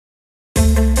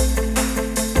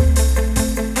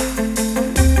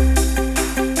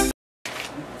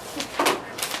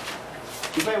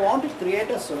create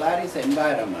a Solaris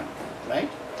environment, right?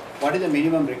 What is the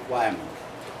minimum requirement?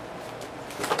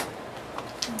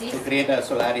 To create a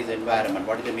Solaris environment,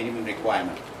 what is the minimum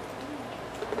requirement?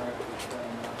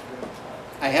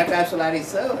 I have to have Solaris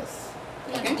servers.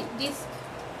 Okay? This.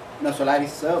 No,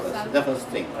 Solaris servers, the first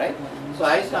thing, right? So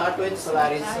I start with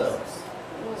Solaris servers.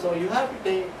 So you have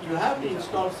to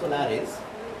install Solaris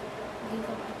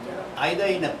either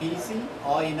in a PC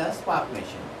or in a Spark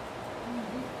machine.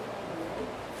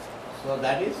 So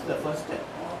that is the first step.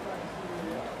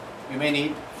 You may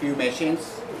need few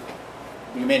machines.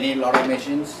 You may need a lot of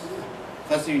machines.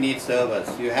 First you need servers.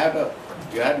 You have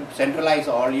to centralize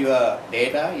all your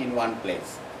data in one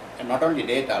place. And not only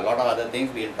data, a lot of other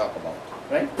things we'll talk about,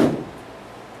 right?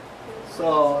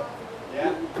 So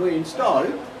to install,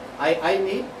 I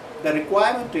need the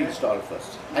requirement to install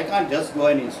first. I can't just go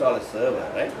and install a server,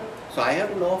 right? So I have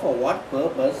to know for what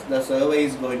purpose the server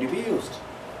is going to be used.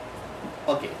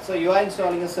 Okay, so you are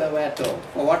installing a server at home.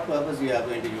 For what purpose you are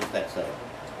going to use that server?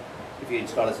 If you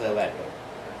install a server at home.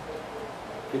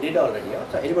 You did already, yeah?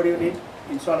 So anybody who did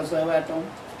install a server at home?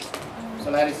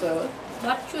 Solaris server?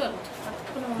 Virtual.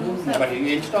 No, but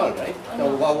you installed, right?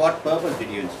 So what purpose did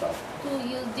you install? To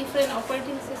use different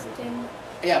operating system.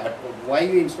 Yeah, but why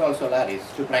you install Solaris?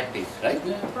 To practice, right?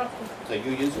 Yeah. Practice. So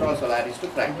you install Solaris to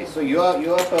practice. So your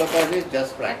purpose is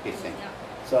just practicing. Yeah.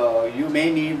 So you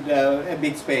may need a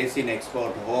big space in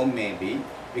export home maybe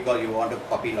because you want to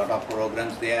copy a lot of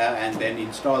programs there and then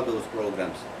install those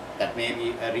programs. That may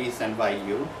be a reason why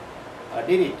you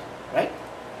did it, right?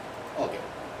 Okay.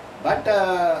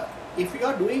 But if you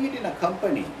are doing it in a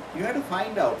company, you have to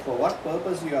find out for what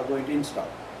purpose you are going to install.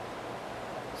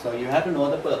 So you have to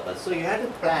know the purpose. So you have to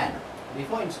plan.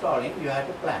 Before installing, you have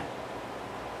to plan.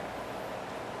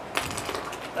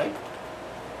 Right?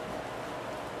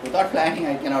 Without planning,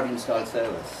 I cannot install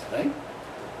servers, right?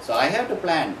 So I have to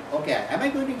plan, okay, am I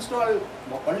going to install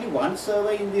only one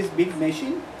server in this big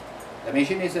machine? The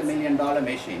machine is $1 million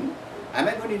machine. Am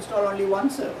I going to install only one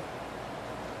server?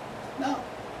 No,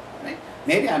 right?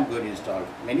 Maybe I'm going to install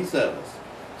many servers.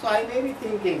 So I may be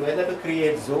thinking whether to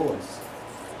create zones.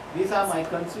 These are my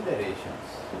considerations,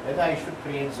 whether I should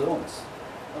create zones,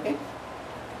 okay?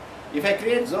 If I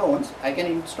create zones, I can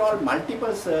install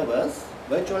multiple servers,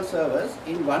 virtual servers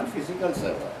in one physical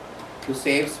server to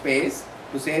save space,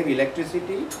 to save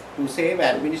electricity, to save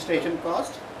administration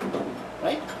cost,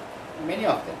 right? Many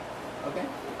of them, okay?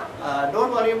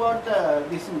 Don't worry about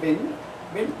this bin,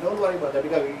 don't worry about that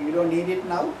because you don't need it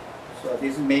now. So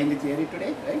this is mainly theory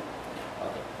today, right?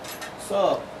 Okay.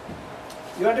 So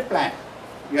you have to plan.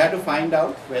 You have to find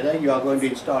out whether you are going to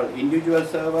install individual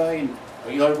server in,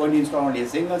 or you are going to install only a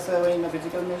single server in a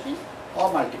physical machine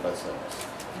or multiple servers.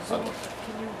 So Okay.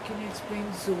 can you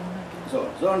explain zone again?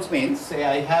 So zones means, say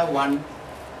I have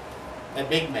a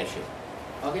big machine,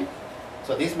 okay?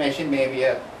 So this machine may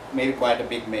be quite a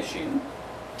big machine,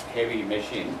 heavy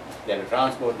machine. They have to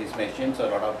transport this machine, so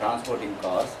a lot of transporting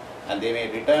costs, and they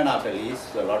may return after lease,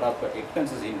 so a lot of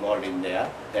expenses involved in there.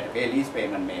 They have to pay lease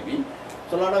payment maybe.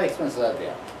 So a lot of expenses are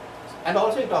there. And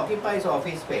also it occupies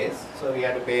office space, so we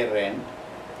have to pay rent,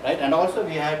 right? And also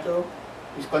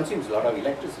it consumes a lot of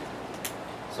electricity,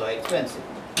 so expensive.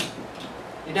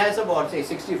 It has about, say,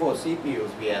 64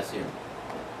 CPUs, we assume.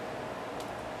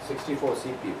 64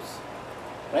 CPUs,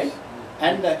 right?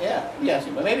 And yes,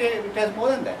 maybe it has more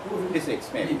than that, 256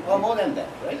 maybe, or more than that,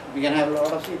 right? We can have a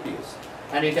lot of CPUs.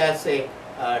 And it has, say,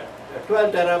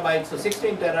 12 terabytes or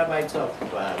 16 terabytes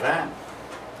of RAM.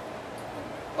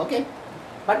 Okay,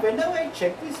 but whenever I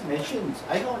check these machines,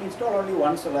 I don't install only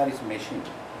one Solaris machine.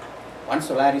 One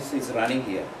Solaris is running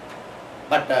here.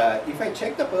 But if I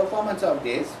check the performance of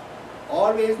this,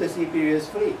 always the CPU is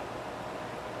free.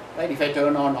 Right? If I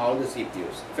turn on all the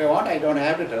CPUs. If I want, I don't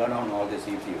have to turn on all the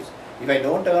CPUs. If I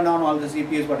don't turn on all the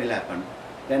CPUs, what will happen?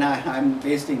 Then I'm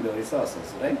wasting the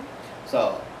resources, right?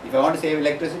 So if I want to save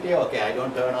electricity, okay, I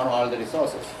don't turn on all the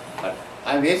resources. But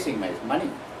I'm wasting my money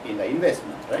in the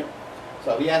investment, right?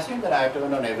 So we assume that I have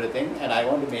turned on everything and I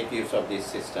want to make use of this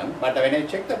system. But when I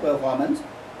check the performance,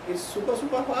 it's super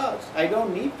fast. I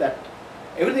don't need that.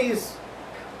 Everything is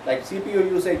like CPU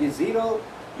usage is 0,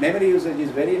 memory usage is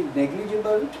very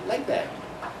negligible, like that.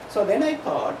 So then I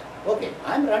thought, okay,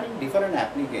 I'm running different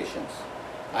applications.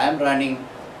 I am running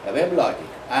WebLogic,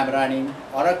 I am running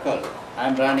Oracle, I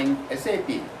am running SAP,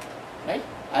 right?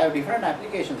 I have different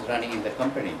applications running in the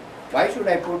company. Why should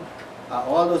I put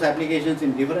all those applications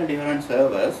in different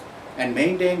servers and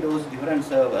maintain those different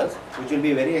servers, which will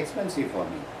be very expensive for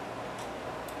me,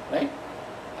 right?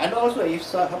 And also, if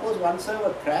suppose one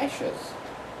server crashes,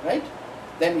 right,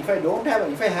 then if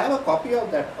I have a copy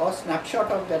of that or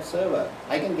snapshot of that server,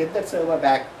 I can get that server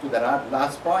back to the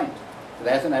last point. So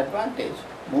that's an advantage.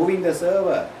 Moving the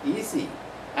server, easy.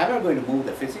 I'm not going to move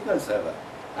the physical server.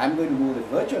 I'm going to move the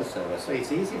virtual server. So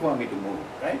it's easy for me to move,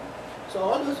 right? So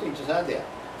all those features are there.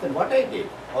 Then what I did,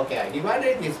 okay, I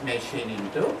divided this machine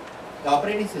into the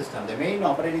operating system, the main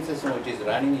operating system which is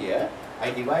running here,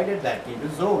 I divided that into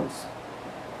zones.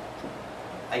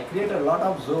 I created a lot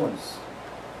of zones,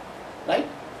 right?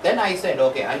 Then I said,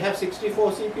 okay, I have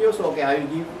 64 CPUs, okay, I will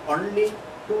give only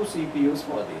 2 CPUs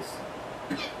for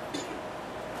this.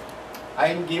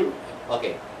 I will give,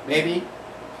 okay, maybe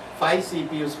 5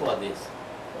 CPUs for this.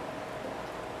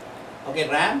 Okay,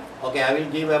 RAM, okay, I will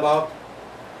give about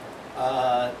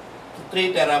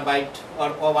 3 terabyte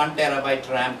or 1 terabyte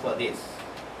RAM for this.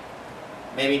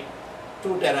 Maybe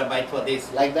 2 terabyte for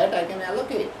this. Like that I can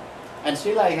allocate. And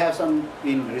still I have some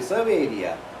in reserve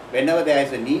area. Whenever there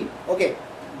is a need, okay,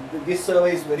 this server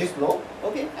is very slow,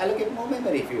 okay, allocate more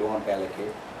memory if you want to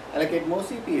allocate. Allocate more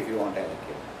CPU if you want to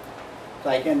allocate. So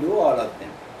I can do all of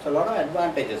them. So a lot of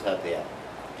advantages are there.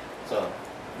 So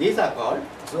these are called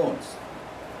zones.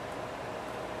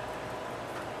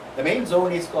 The main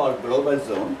zone is called global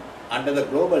zone. Under the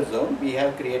global zone, we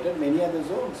have created many other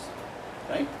zones,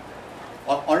 right?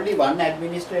 Only one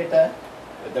administrator,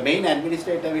 the main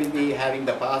administrator will be having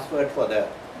the password for the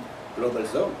global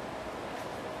zone,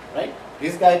 right?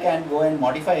 This guy can go and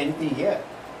modify anything here.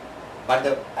 But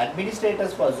the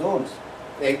administrators for zones,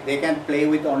 they can play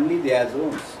with only their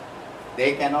zones.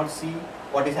 They cannot see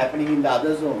what is happening in the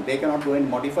other zone. They cannot go and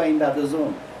modify in the other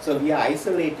zone. So we are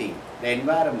isolating the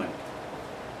environment,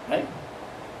 right?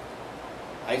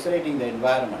 Isolating the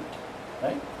environment,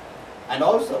 right? And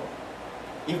also,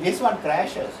 if this one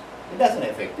crashes, it doesn't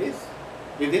affect this.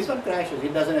 If this one crashes,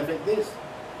 it doesn't affect this.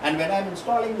 And when I'm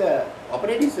installing the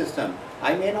operating system,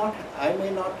 it may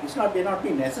not be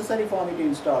necessary for me to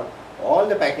install all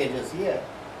the packages here.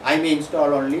 I may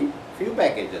install only few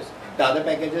packages. The other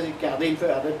packages,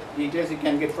 other details you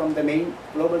can get from the main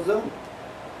global zone.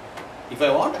 If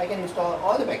I want, I can install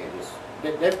all the packages.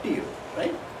 Left to you,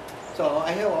 right? So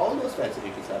I have all those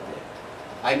facilities out there.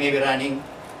 I may be running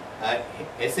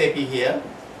SAP here.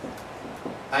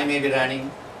 I may be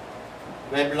running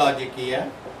WebLogic here.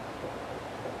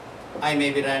 I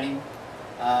may be running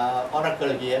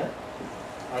Oracle here,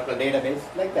 Oracle database,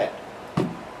 like that.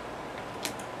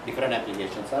 Different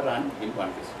applications are run in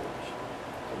one physical machine.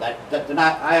 So then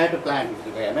I had to plan,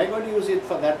 am I going to use it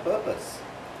for that purpose,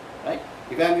 right?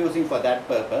 If I am using for that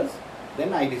purpose,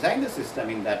 then I design the system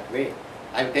in that way.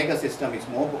 I will take a system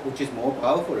which is more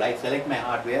powerful. I select my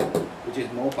hardware which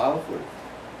is more powerful,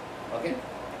 okay?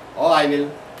 Or I will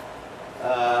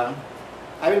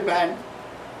plan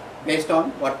based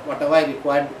on whatever I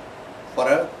require for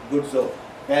a good zone,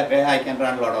 where I can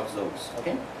run a lot of zones,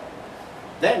 okay?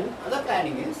 Then other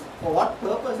planning is, for what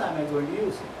purpose am I going to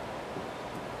use it?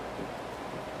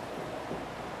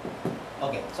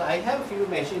 Okay, so I have a few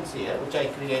machines here which I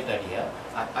created here.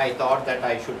 I thought that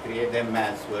I should create them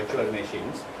as virtual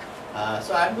machines.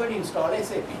 So I'm going to install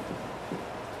SAP.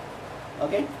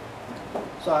 Okay?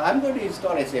 So I'm going to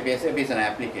install SAP. SAP is an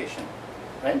application,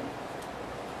 right?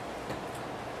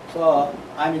 So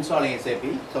I'm installing SAP.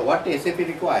 So what SAP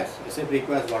requires? SAP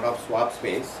requires a lot of swap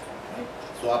space. Right?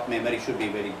 Swap memory should be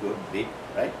very good, big,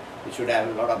 right? It should have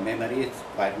a lot of memory. It's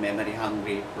quite memory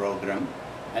hungry program,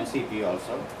 and CPU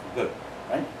also good.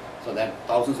 Right? So that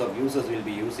thousands of users will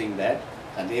be using that,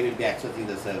 and they will be accessing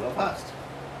the server fast,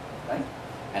 right?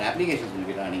 And applications will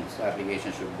be running, so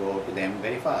applications should go to them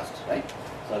very fast, right?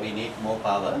 So we need more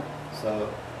power,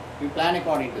 so we plan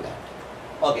according to that.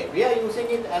 Okay, we are using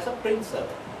it as a print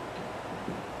server.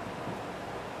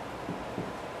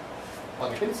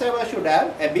 Okay, print server should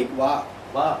have a big var.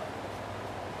 Var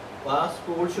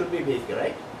spool should be big,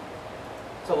 right?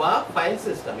 So var file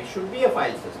system, it should be a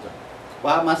file system.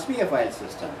 var must be a file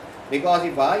system, because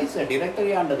if var is a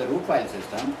directory under the root file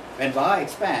system, when var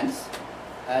expands,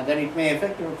 then it may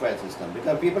affect root file system,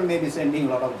 because people may be sending a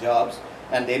lot of jobs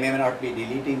and they may not be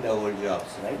deleting the old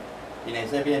jobs, right? In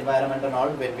SAP environment and all,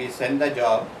 when we send the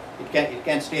job, it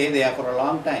can stay there for a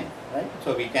long time, right?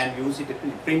 So we can use it,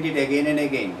 print it again and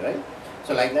again, right?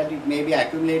 So like that, it may be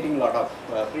accumulating a lot of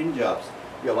print jobs.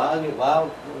 Your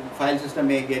var file system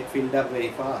may get filled up very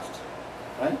fast,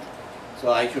 right?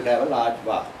 So I should have a large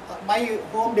var. My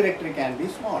home directory can be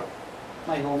small.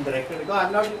 My home directory, because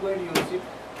I'm not going to use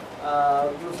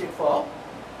it for,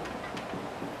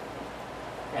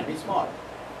 can be small.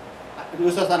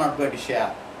 Users are not going to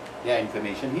share their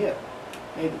information here.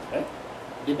 Maybe, right?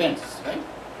 Depends, right?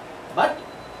 But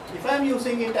if I'm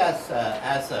using it as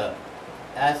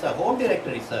a home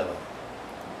directory server,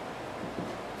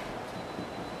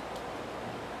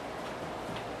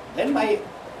 Then my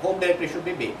home directory should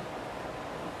be big.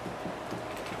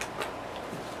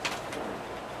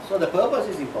 So the purpose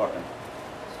is important.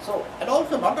 So, and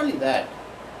also not only that,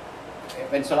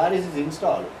 when Solaris is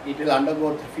installed, it will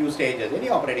undergo a few stages. Any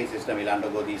operating system will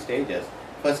undergo these stages.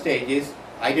 First stage is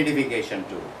identification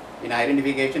tool. In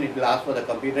identification, it will ask for the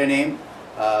computer name,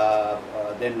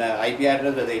 then IP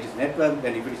address, whether it is network,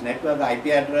 then if it is network, IP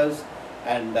address,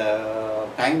 and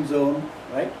time zone,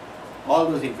 right? All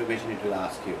those information it will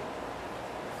ask you.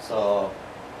 So,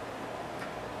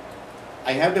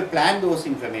 I have to plan those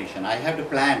information. I have to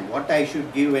plan what I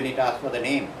should give when it asks for the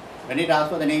name. When it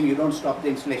asks for the name, you don't stop the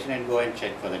installation and go and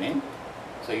check for the name.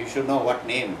 So you should know what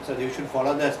name. So you should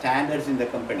follow the standards in the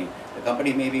company. The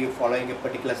company may be following a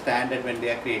particular standard when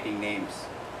they are creating names,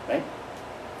 right?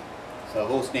 So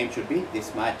host name should be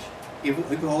this much. If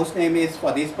host name is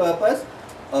for this purpose,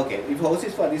 okay. If host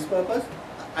is for this purpose,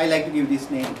 I like to give this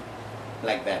name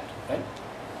like that, right?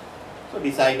 So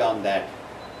decide on that.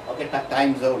 Okay,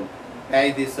 time zone. Where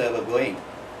is this server going?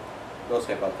 Those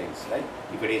type of things, right?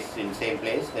 If it is in same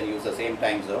place, then use the same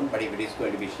time zone. But if it is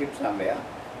going to be shipped somewhere,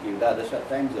 give the other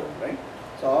time zone, right?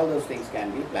 So all those things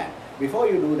can be planned. Before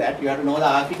you do that, you have to know the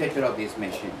architecture of this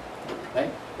machine, right?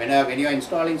 When you are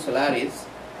installing Solaris,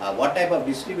 what type of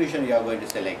distribution you are going to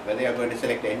select? Whether you are going to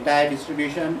select the entire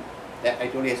distribution, that I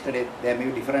told you yesterday, there may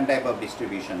be different type of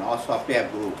distribution or software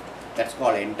group. That's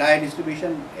called entire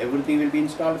distribution. Everything will be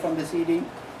installed from the CD,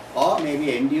 or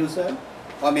maybe end user,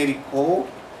 or maybe core,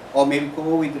 or maybe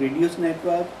core with reduced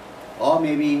network, or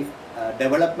maybe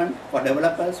development. For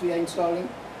developers we are installing,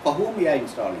 for whom we are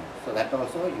installing. So that's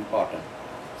also important.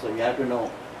 So you have to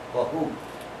know for whom.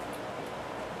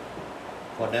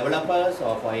 For developers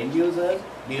or for end users,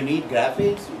 do you need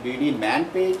graphics? Do you need man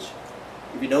page?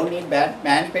 If you don't need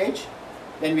man page,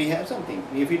 then we have something.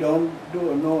 If you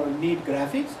don't need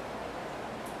graphics,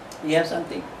 we have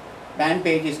something. Man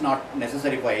page is not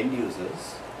necessary for end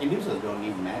users. End users don't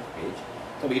need man page.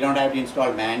 So we don't have to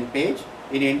install man page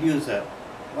in end user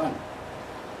one.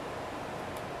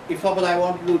 If suppose I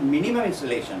want to do minimum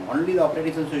installation, only the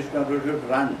operating system should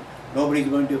run, nobody is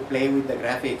going to play with the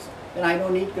graphics, then I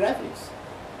don't need graphics,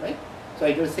 right? So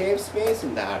it will save space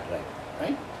in the hard drive,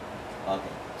 right? Okay.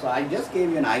 So I just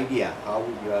gave you an idea how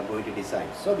you are going to decide.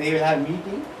 So they will have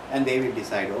meeting and they will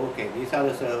decide, okay, these are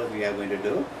the servers we are going to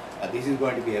do. This is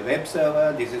going to be a web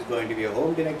server, this is going to be a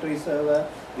home directory server,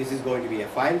 this is going to be a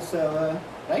file server,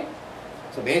 right?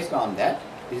 So based on that,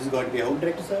 this is going to be a home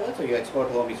directory server, so your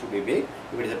export home should be big.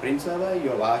 If it is a print server,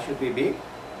 your var should be big,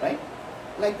 right?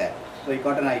 Like that. So you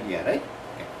got an idea, right?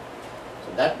 Okay.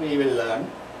 So that we will learn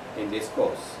in this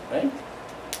course, right?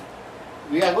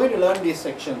 We are going to learn these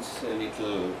sections a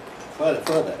little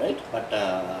further, right? But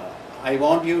I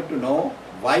want you to know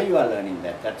why you are learning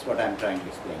that. That's what I am trying to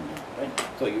explain to you, right?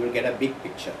 So you will get a big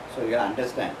picture. So you will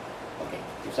understand. Okay.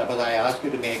 If suppose I ask you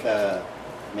to make a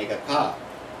car,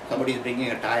 somebody is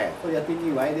bringing a tire. So you are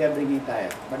thinking why they are bringing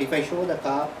tire. But if I show the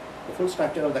car, the full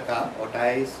structure of the car or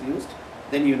tire is used,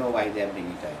 then you know why they are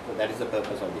bringing tire. So that is the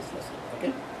purpose of this lesson.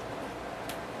 Okay.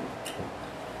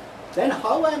 Then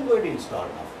how I am going to install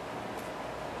now?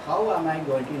 How am I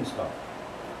going to install?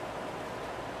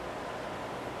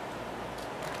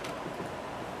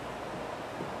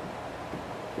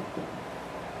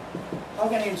 How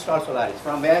can you install Solaris?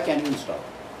 From where can you install?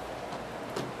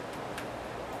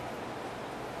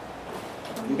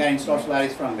 You can install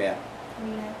Solaris from where?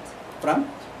 From net. From?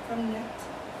 From net.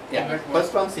 Yeah,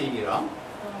 first from CD-ROM.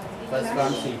 First from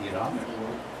Flash. CD-ROM.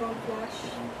 From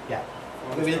flash. Yeah.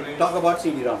 We will talk about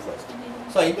CD-ROM first.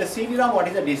 So in the CD-ROM, what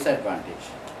is the disadvantage?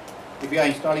 If you are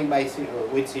installing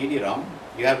with CD-ROM,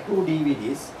 you have two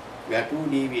DVDs. You have two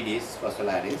DVDs for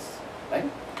Solaris, right?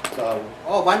 So,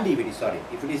 one DVD, sorry.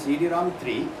 If it is CD-ROM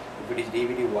 3, if it is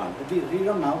DVD 1. The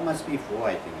CD-ROM now must be 4,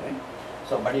 I think, right?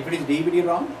 So, but if it is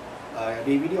DVD-ROM,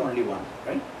 DVD only 1,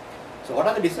 right? So, what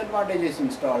are the disadvantages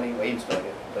installing?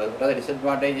 What are the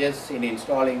disadvantages in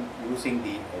installing using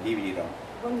the DVD-ROM?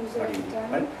 One user at a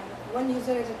time. Right? One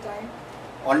user at a time.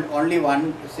 Only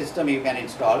one system you can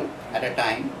install at a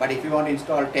time, but if you want to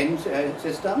install 10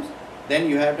 systems, then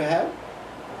you have to have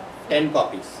 10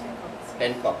 copies.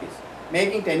 10 copies.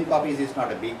 Making 10 copies is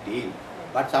not a big deal,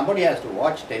 but somebody has to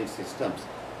watch 10 systems.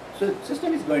 So the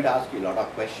system is going to ask you a lot of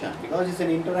questions because it's an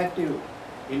interactive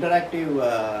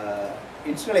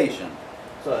installation.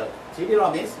 So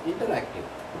CD-ROM is interactive.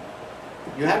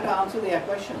 You have to answer their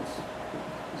questions.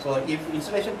 So if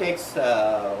installation takes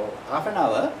half an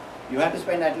hour, you have to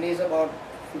spend at least about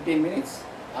 15 minutes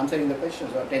answering the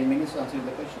questions or 10 minutes answering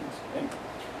the questions, right?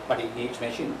 But in each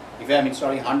machine, if I am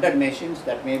installing 100 machines,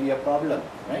 that may be a problem,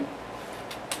 right?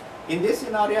 In this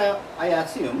scenario, I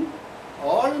assume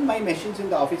all my machines in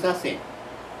the office are same.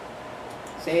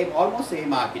 Almost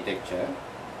same architecture,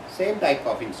 same type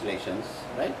of installations,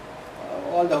 right?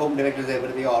 All the home directories,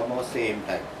 everything almost same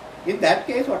type. In that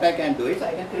case, what I can do is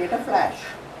I can create a flash.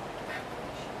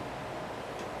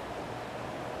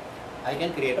 I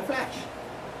can create a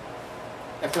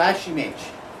flash image,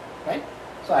 right?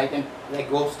 So I can, like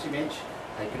ghost image,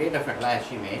 I create a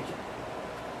flash image.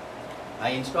 I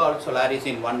install Solaris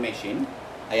in one machine.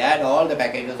 I add all the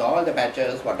packages, all the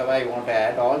patches, whatever I want to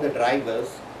add, all the drivers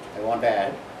I want to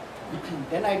add.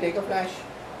 Then I take a flash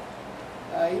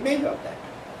image of that,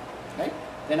 right?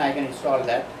 Then I can install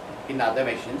that in other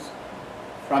machines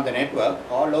from the network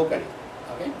or locally.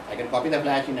 Okay, I can copy the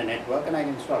flash in a network and I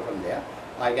can install from there.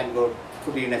 I can go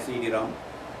put it in a CD-ROM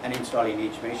and install in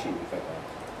each machine if I want.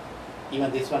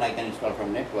 Even this one I can install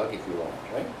from network if you want,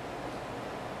 right?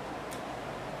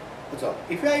 So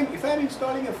if I'm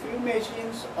installing a few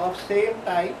machines of same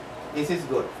type, this is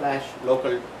good. Flash,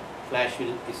 local flash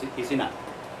is enough.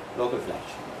 Local flash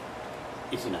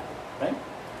is enough, right?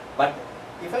 But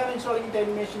if I'm installing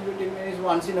 10 machines, 15 machines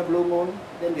once in a blue moon,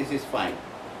 then this is fine.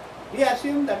 We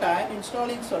assume that I am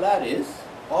installing Solaris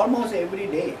almost every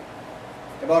day,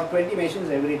 about 20 machines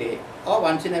every day, or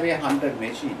once in a way 100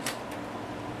 machines.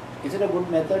 Is it a good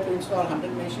method to install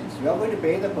 100 machines? You are going to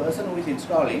pay the person who is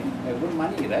installing a good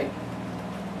money, right?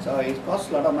 So it costs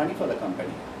a lot of money for the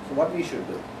company. So what we should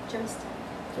do? Jumpstart.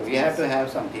 So we have to have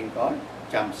something called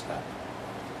Jumpstart.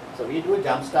 So we do a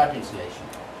Jumpstart installation.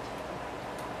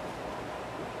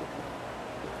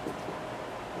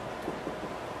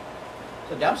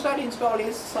 So Jumpstart install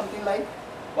is something like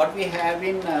what we have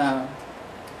in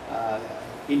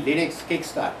Linux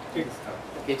Kickstart,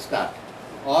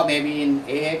 or maybe in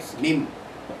AX NIM.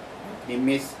 NIM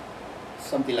is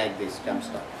something like this,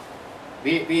 Jumpstart.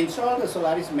 We install the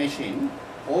Solaris machine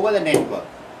over the network.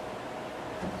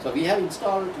 So we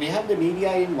have the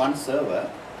media in one server,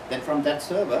 then from that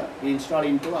server we install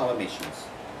into our machines.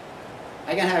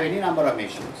 I can have any number of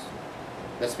machines.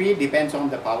 The speed depends on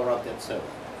the power of that server,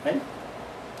 right?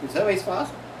 The server is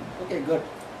fast, okay, good.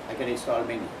 I can install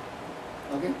many,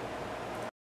 okay?